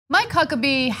Mike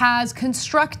Huckabee has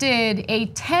constructed a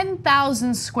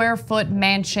 10,000 square foot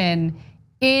mansion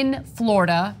in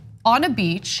Florida on a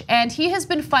beach, and he has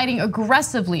been fighting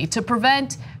aggressively to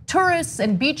prevent tourists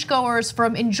and beachgoers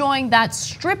from enjoying that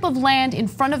strip of land in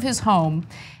front of his home,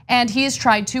 and he has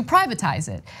tried to privatize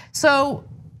it. So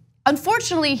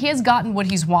unfortunately, he has gotten what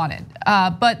he's wanted,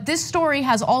 but this story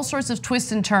has all sorts of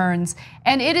twists and turns,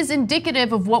 and it is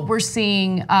indicative of what we're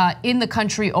seeing in the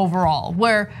country overall,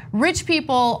 where rich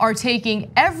people are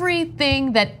taking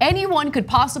everything that anyone could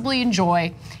possibly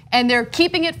enjoy, and they're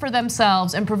keeping it for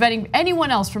themselves and preventing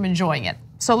anyone else from enjoying it.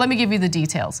 So let me give you the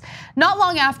details. Not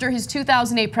long after his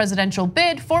 2008 presidential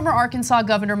bid, former Arkansas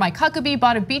Governor Mike Huckabee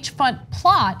bought a beachfront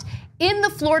plot in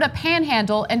the Florida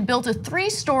Panhandle and built a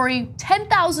 3-story,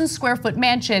 10,000 square foot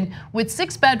mansion with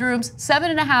 6 bedrooms,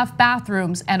 7.5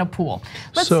 bathrooms, and a pool.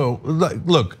 So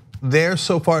look, there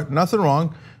so far, nothing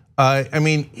wrong. I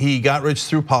mean, he got rich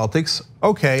through politics,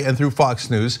 okay, and through Fox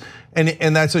News,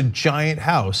 and that's a giant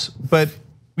house, but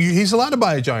he's allowed to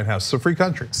buy a giant house. It's a free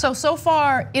country. So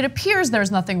far, it appears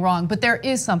there's nothing wrong, but there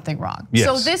is something wrong. Yes.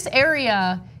 So this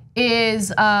area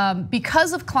is,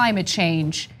 because of climate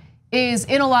change, is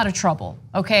in a lot of trouble,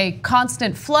 okay?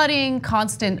 Constant flooding,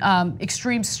 constant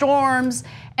extreme storms.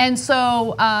 And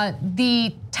so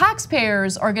the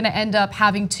taxpayers are gonna end up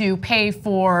having to pay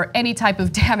for any type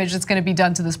of damage that's gonna be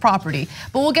done to this property.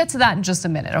 But we'll get to that in just a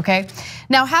minute, okay?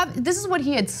 Now, this is what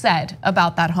he had said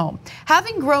about that home.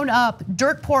 Having grown up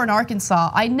dirt poor in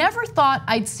Arkansas, I never thought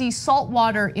I'd see salt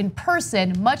water in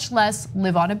person, much less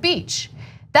live on a beach.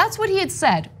 That's what he had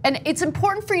said. And it's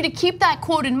important for you to keep that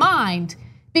quote in mind,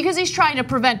 because he's trying to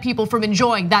prevent people from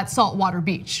enjoying that saltwater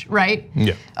beach, right?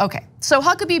 Yeah. Okay, so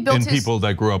Huckabee built and people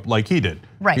that grew up like he did.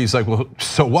 Right. He's like, well,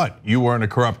 so what? You weren't a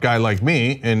corrupt guy like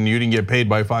me, and you didn't get paid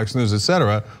by Fox News,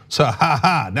 etc. So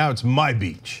now it's my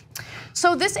beach.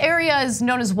 So this area is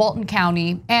known as Walton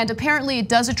County, and apparently it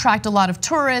does attract a lot of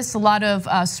tourists. A lot of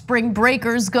spring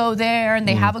breakers go there, and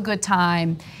they have a good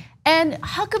time. And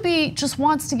Huckabee just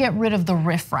wants to get rid of the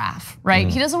riffraff, right?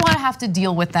 He doesn't want to have to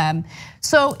deal with them.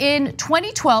 So in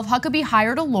 2012, Huckabee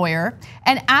hired a lawyer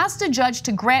and asked a judge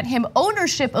to grant him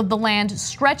ownership of the land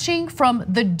stretching from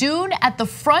the dune at the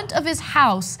front of his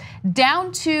house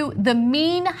down to the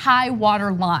mean high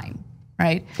water line,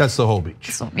 right? That's the whole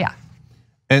beach. So, yeah.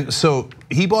 And so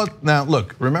he bought, now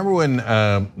look, remember when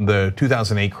the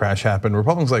 2008 crash happened?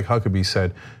 Republicans like Huckabee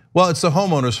said, well, it's the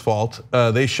homeowner's fault.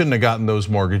 They shouldn't have gotten those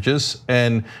mortgages,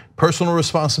 and personal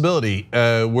responsibility.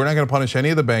 We're not gonna punish any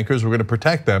of the bankers. We're gonna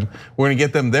protect them. We're gonna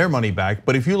get them their money back.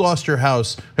 But if you lost your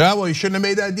house, well, you shouldn't have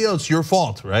made that deal. It's your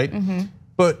fault, right?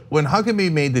 But when Huckabee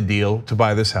made the deal to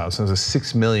buy this house, it was a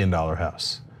 $6 million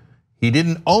house. He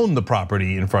didn't own the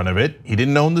property in front of it. He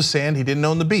didn't own the sand. He didn't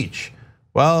own the beach.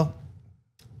 Well,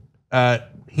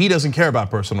 he doesn't care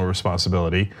about personal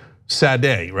responsibility. Sad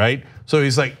day, right? So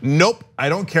he's like, nope, I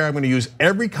don't care. I'm gonna use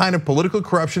every kind of political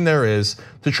corruption there is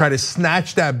to try to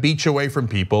snatch that beach away from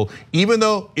people, even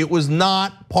though it was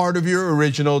not part of your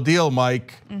original deal,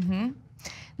 Mike.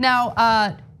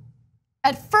 Now,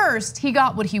 at first, he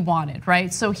got what he wanted,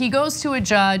 right? So he goes to a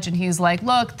judge and he's like,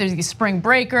 look, there's these spring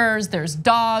breakers, there's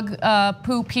dog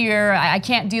poop here, I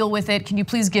can't deal with it. Can you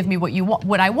please give me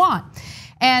what I want?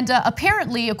 And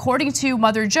apparently, according to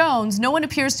Mother Jones, no one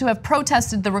appears to have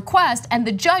protested the request, and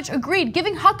the judge agreed,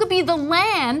 giving Huckabee the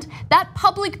land, that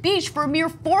public beach, for a mere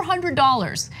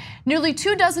 $400. Nearly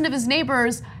 24 of his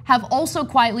neighbors have also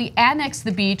quietly annexed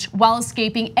the beach while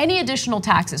escaping any additional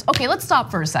taxes. Okay, let's stop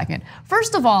for a second.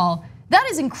 First of all, that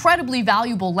is incredibly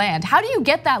valuable land. How do you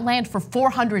get that land for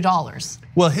 $400?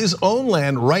 Well, his own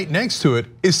land right next to it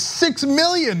is $6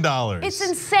 million. It's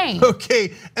insane.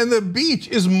 Okay, and the beach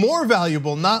is more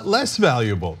valuable, not less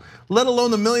valuable. Let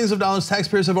alone the millions of dollars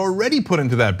taxpayers have already put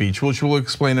into that beach, which we'll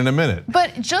explain in a minute.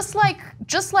 But just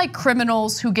like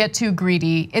criminals who get too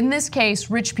greedy, in this case,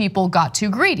 rich people got too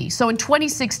greedy. So in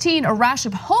 2016, a rash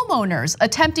of homeowners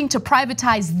attempting to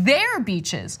privatize their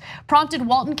beaches prompted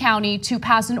Walton County to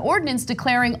pass an ordinance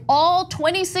declaring all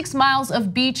 26 miles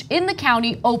of beach in the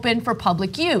county open for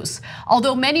public use,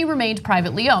 although many remained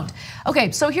privately owned.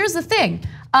 Okay, so here's the thing.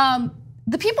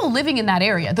 The people living in that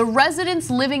area, the residents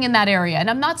living in that area, and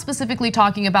I'm not specifically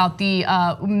talking about the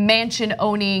mansion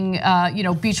owning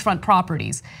beachfront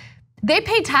properties, they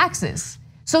pay taxes.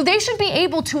 So they should be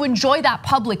able to enjoy that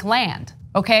public land,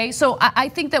 okay? So I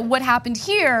think that what happened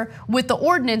here with the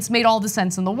ordinance made all the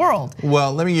sense in the world.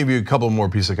 Well, let me give you a couple more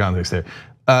pieces of context there.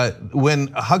 When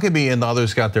Huckabee and the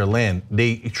others got their land,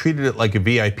 they treated it like a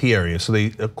VIP area. So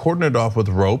they cordoned it off with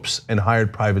ropes and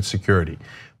hired private security.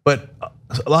 But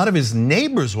a lot of his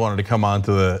neighbors wanted to come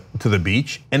onto the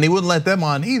beach, and they wouldn't let them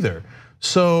on either.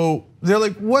 So they're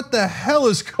like, what the hell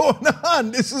is going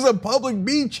on? This is a public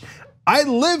beach. I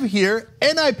live here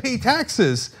and I pay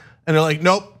taxes. And they're like,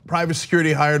 nope, private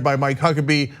security hired by Mike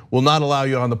Huckabee will not allow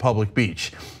you on the public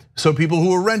beach. So people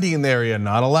who are renting in the area,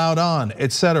 not allowed on,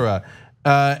 etc.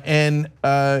 Now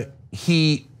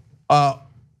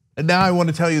I want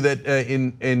to tell you that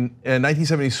in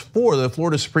 1974, the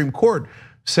Florida Supreme Court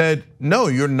said, no,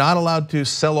 you're not allowed to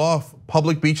sell off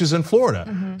public beaches in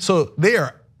Florida. So they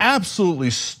are absolutely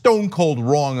stone cold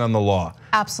wrong on the law.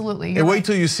 Absolutely. And wait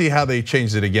till you see how they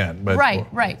changed it again. But,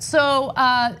 right. So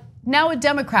now a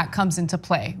Democrat comes into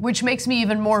play, which makes me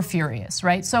even more furious,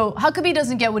 right? So Huckabee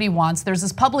doesn't get what he wants. There's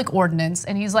this public ordinance,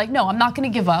 and he's like, no, I'm not going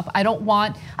to give up. I don't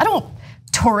want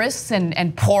tourists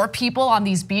and poor people on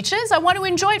these beaches. I want to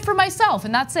enjoy it for myself,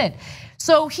 and that's it.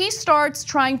 So he starts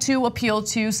trying to appeal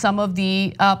to some of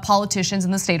the politicians in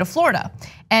the state of Florida.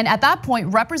 And at that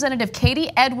point, Representative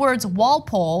Katie Edwards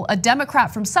Walpole, a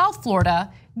Democrat from South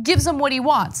Florida, gives him what he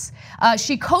wants.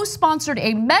 She co-sponsored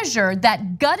a measure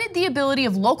that gutted the ability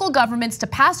of local governments to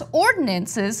pass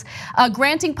ordinances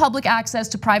granting public access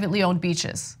to privately owned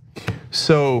beaches.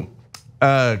 So,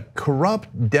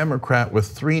 corrupt Democrat with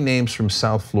 3 names from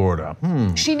South Florida.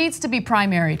 She needs to be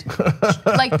primaried.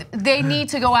 Like, they need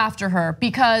to go after her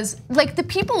because, like, the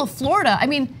people of Florida, I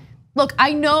mean, look,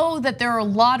 I know that there are a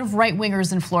lot of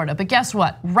right-wingers in Florida, but guess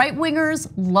what?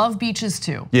 Right-wingers love beaches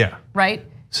too. Yeah. Right?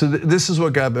 So this is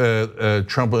what got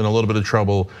Trump in a little bit of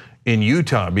trouble in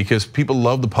Utah because people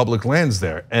love the public lands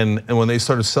there, and when they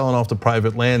started selling off the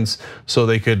private lands so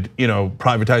they could,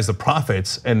 privatize the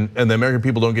profits, and the American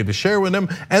people don't get to share with them,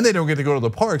 and they don't get to go to the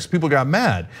parks, people got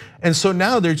mad, and so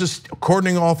now they're just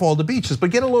cordoning off all the beaches. But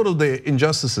get a load of the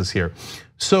injustices here.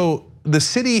 So the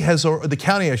city has, or the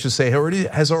county, I should say,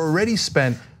 has already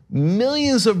spent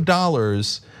millions of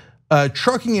dollars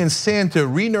trucking in sand to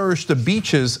re-nourish the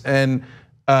beaches, and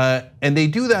they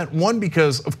do that, one,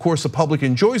 because of course the public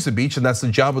enjoys the beach, and that's the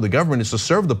job of the government, is to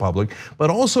serve the public, but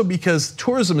also because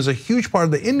tourism is a huge part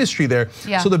of the industry there.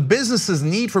 So the businesses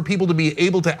need for people to be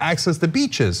able to access the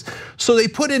beaches. So they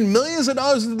put in millions of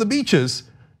dollars into the beaches.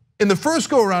 In the first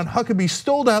go around, Huckabee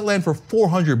stole that land for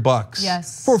 $400.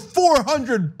 Yes. For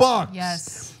 $400.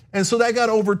 Yes. And so that got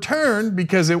overturned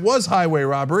because it was highway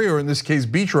robbery, or in this case,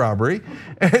 beach robbery.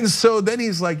 And so then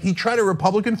he's like, he tried a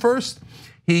Republican first.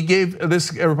 He gave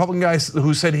this Republican guy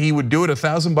who said he would do it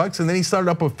 $1,000, and then he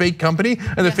started up a fake company,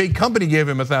 and the fake company gave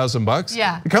him $1,000.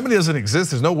 Yeah. The company doesn't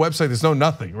exist. There's no website. There's no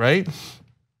nothing, right?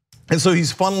 And so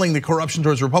he's funneling the corruption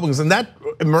towards Republicans, and that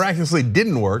miraculously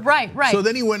didn't work. Right. So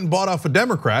then he went and bought off a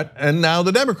Democrat, and now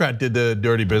the Democrat did the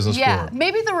dirty business for him.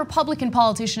 Maybe the Republican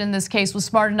politician in this case was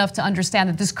smart enough to understand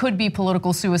that this could be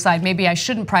political suicide. Maybe I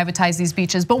shouldn't privatize these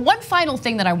beaches. But one final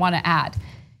thing that I want to add.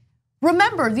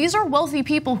 Remember, these are wealthy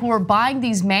people who are buying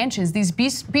these mansions, these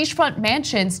beachfront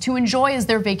mansions, to enjoy as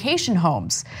their vacation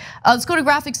homes. Let's go to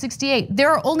graphic 68.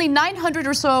 There are only 900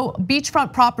 or so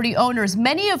beachfront property owners,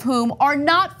 many of whom are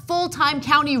not full-time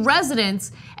county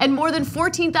residents, and more than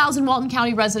 14,000 Walton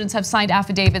County residents have signed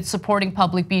affidavits supporting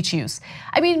public beach use.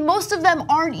 I mean, most of them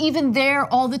aren't even there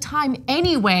all the time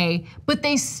anyway, but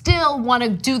they still want to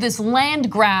do this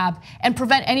land grab and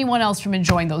prevent anyone else from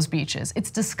enjoying those beaches.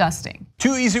 It's disgusting.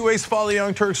 2 easy ways to follow the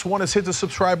Young Turks. One is hit the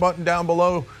subscribe button down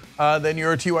below, then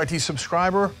you're a TYT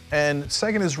subscriber. And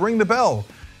second is ring the bell.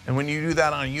 And when you do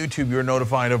that on YouTube, you're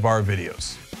notified of our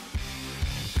videos.